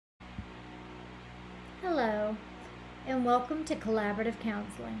Hello, and welcome to Collaborative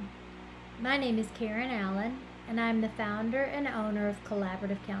Counseling. My name is Karen Allen, and I'm the founder and owner of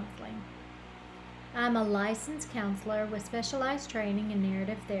Collaborative Counseling. I'm a licensed counselor with specialized training in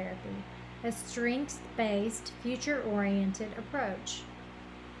narrative therapy, a strengths-based, future-oriented approach.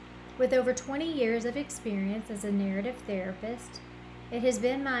 With over 20 years of experience as a narrative therapist, it has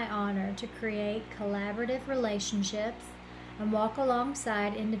been my honor to create collaborative relationships and walk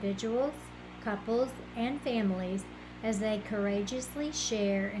alongside individuals, couples, and families as they courageously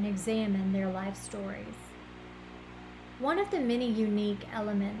share and examine their life stories. One of the many unique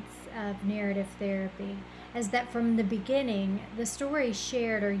elements of narrative therapy is that from the beginning, the stories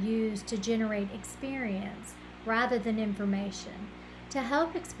shared are used to generate experience rather than information, to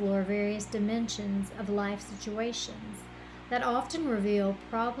help explore various dimensions of life situations that often reveal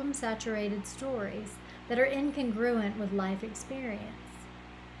problem-saturated stories that are incongruent with life experience.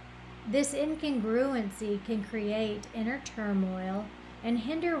 This incongruency can create inner turmoil and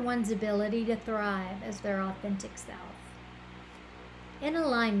hinder one's ability to thrive as their authentic self. In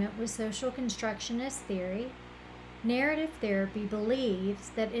alignment with social constructionist theory, narrative therapy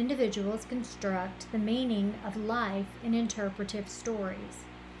believes that individuals construct the meaning of life in interpretive stories.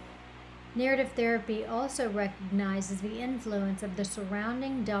 Narrative therapy also recognizes the influence of the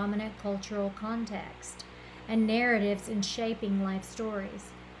surrounding dominant cultural context and narratives in shaping life stories.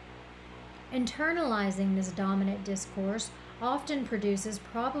 Internalizing this dominant discourse often produces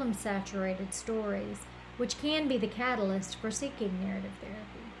problem-saturated stories, which can be the catalyst for seeking narrative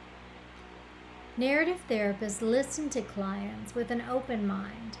therapy. Narrative therapists listen to clients with an open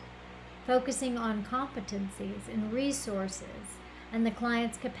mind, focusing on competencies and resources and the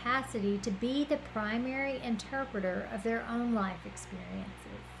client's capacity to be the primary interpreter of their own life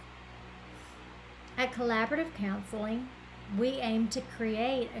experiences. At Collaborative Counseling, we aim to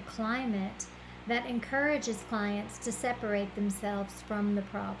create a climate that encourages clients to separate themselves from the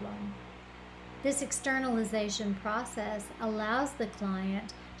problem. This externalization process allows the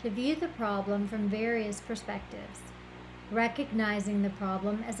client to view the problem from various perspectives, recognizing the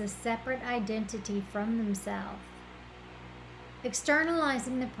problem as a separate identity from themselves.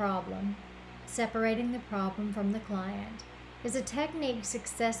 Externalizing the problem, separating the problem from the client, is a technique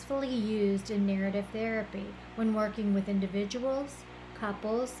successfully used in narrative therapy when working with individuals,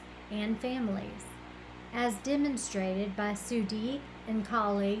 couples, and families, as demonstrated by Sudeep and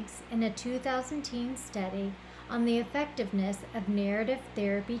colleagues in a 2010 study on the effectiveness of narrative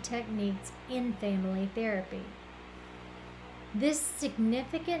therapy techniques in family therapy. This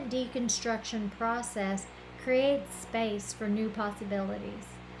significant deconstruction process creates space for new possibilities,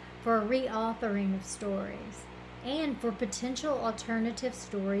 for a reauthoring of stories, and for potential alternative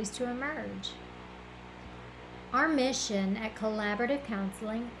stories to emerge. Our mission at Collaborative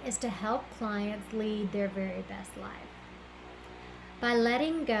Counseling is to help clients lead their very best life. By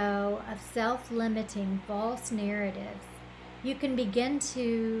letting go of self-limiting false narratives, you can begin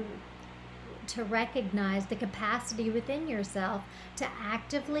to recognize the capacity within yourself to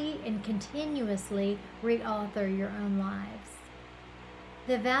actively and continuously reauthor your own lives.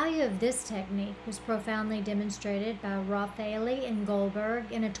 The value of this technique was profoundly demonstrated by Raffaele and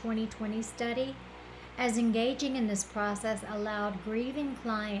Goldberg in a 2020 study, as engaging in this process allowed grieving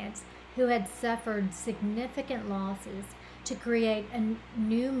clients who had suffered significant losses to create a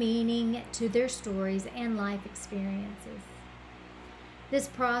new meaning to their stories and life experiences. This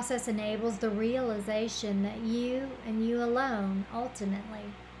process enables the realization that you and you alone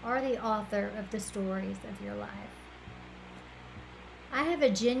ultimately are the author of the stories of your life. I have a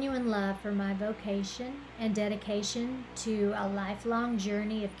genuine love for my vocation and dedication to a lifelong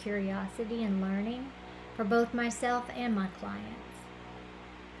journey of curiosity and learning for both myself and my clients,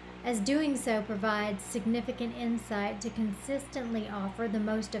 as doing so provides significant insight to consistently offer the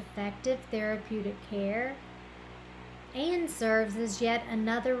most effective therapeutic care and serves as yet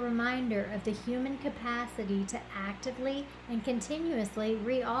another reminder of the human capacity to actively and continuously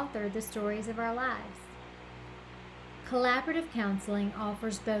reauthor the stories of our lives. Collaborative Counseling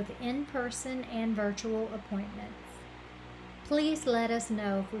offers both in-person and virtual appointments. Please let us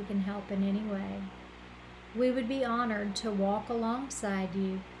know if we can help in any way. We would be honored to walk alongside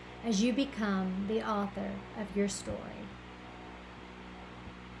you as you become the author of your story.